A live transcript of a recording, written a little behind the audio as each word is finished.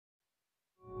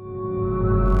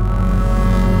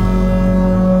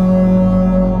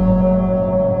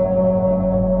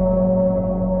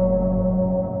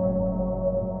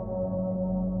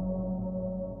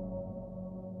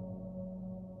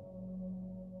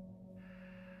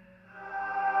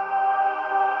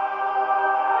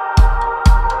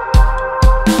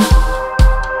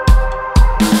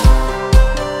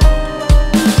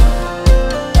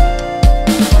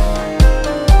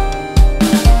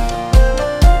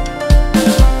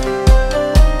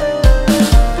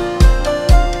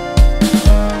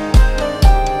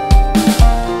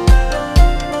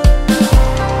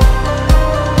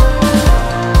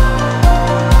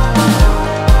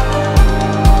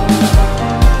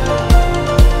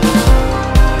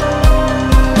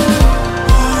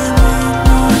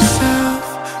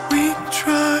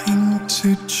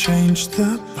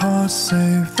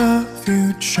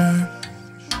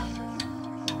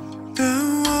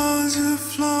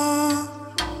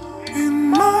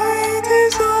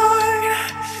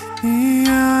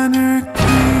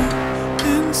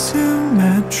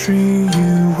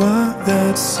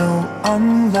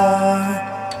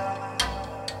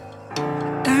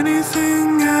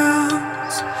everything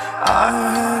else I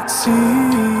had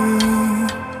seen.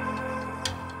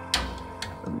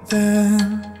 And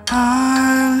then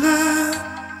I let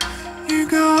you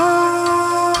go.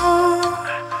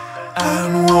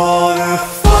 And what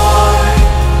if I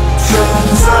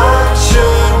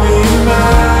transaction we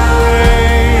made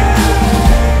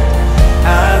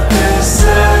at this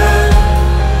end?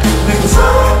 Things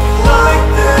look like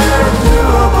they're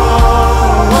doable,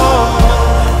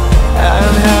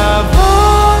 and have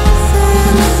all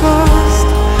things first,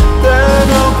 then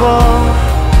above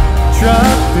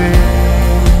trappings.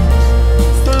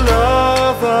 It's the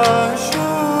love I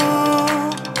show,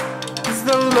 it's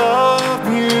the love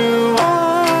you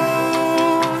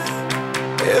own.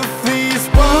 If these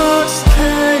words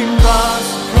came by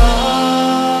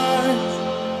surprise,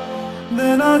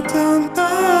 then I don't know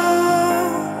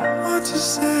what to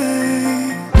say.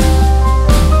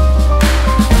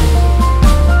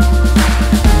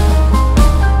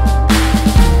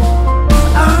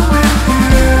 I'm with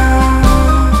you.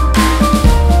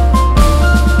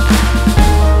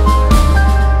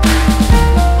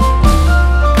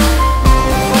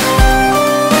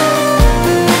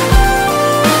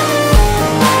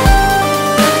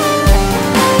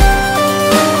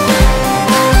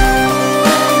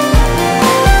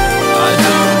 I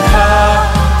don't have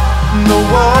the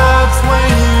words when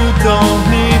you don't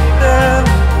need them.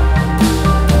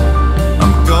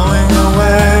 I'm going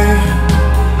away.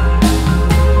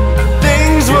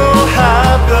 Things will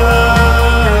happen.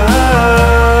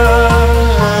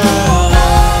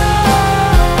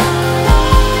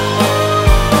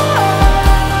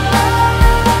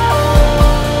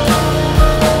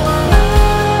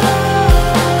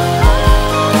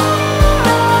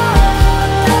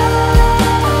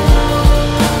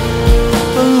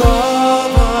 The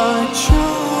love I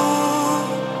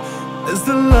chose is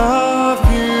the love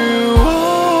you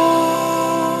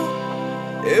owe.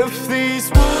 If these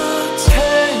words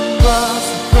came by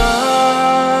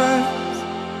surprise,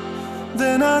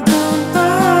 then I don't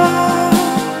know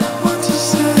what to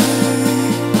say.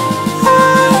 I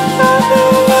don't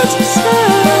know what to say.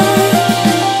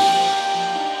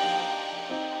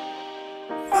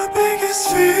 My biggest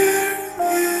fear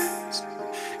is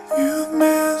you've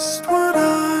missed what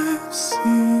I've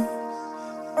seen.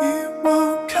 It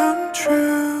won't come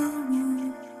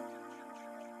true.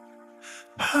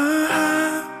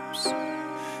 Perhaps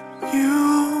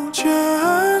you'll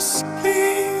just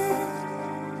leave.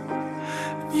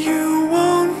 You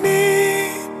won't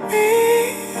need me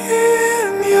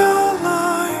in your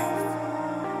life.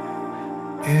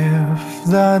 If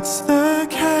that's the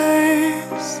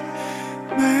case,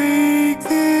 make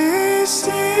this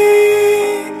easy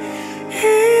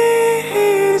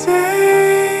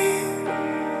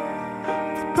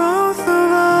for both of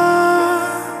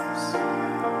us.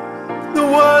 The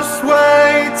worst way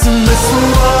to miss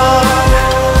someone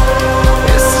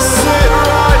is to sit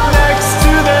right next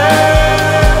to them,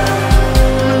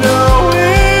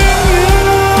 knowing you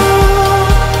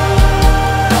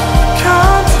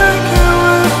can't take it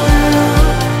with you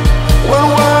when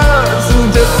words are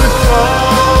difficult.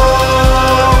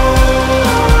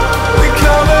 We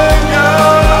come and go.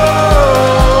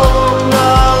 I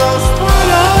lost what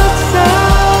I'd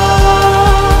said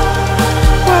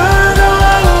when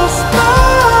I lost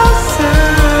myself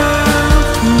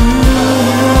to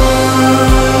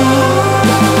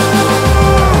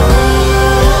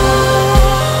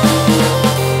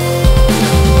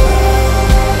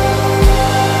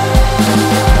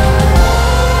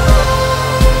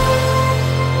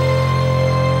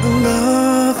the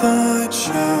love I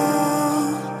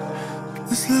chose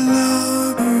is the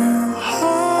love you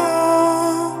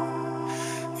hold.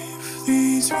 If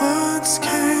these words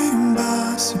came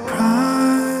by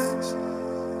surprise,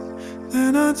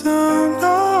 then I don't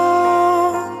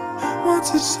know what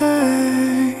to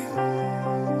say.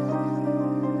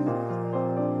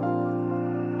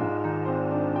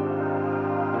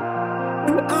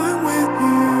 And I'm with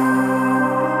you.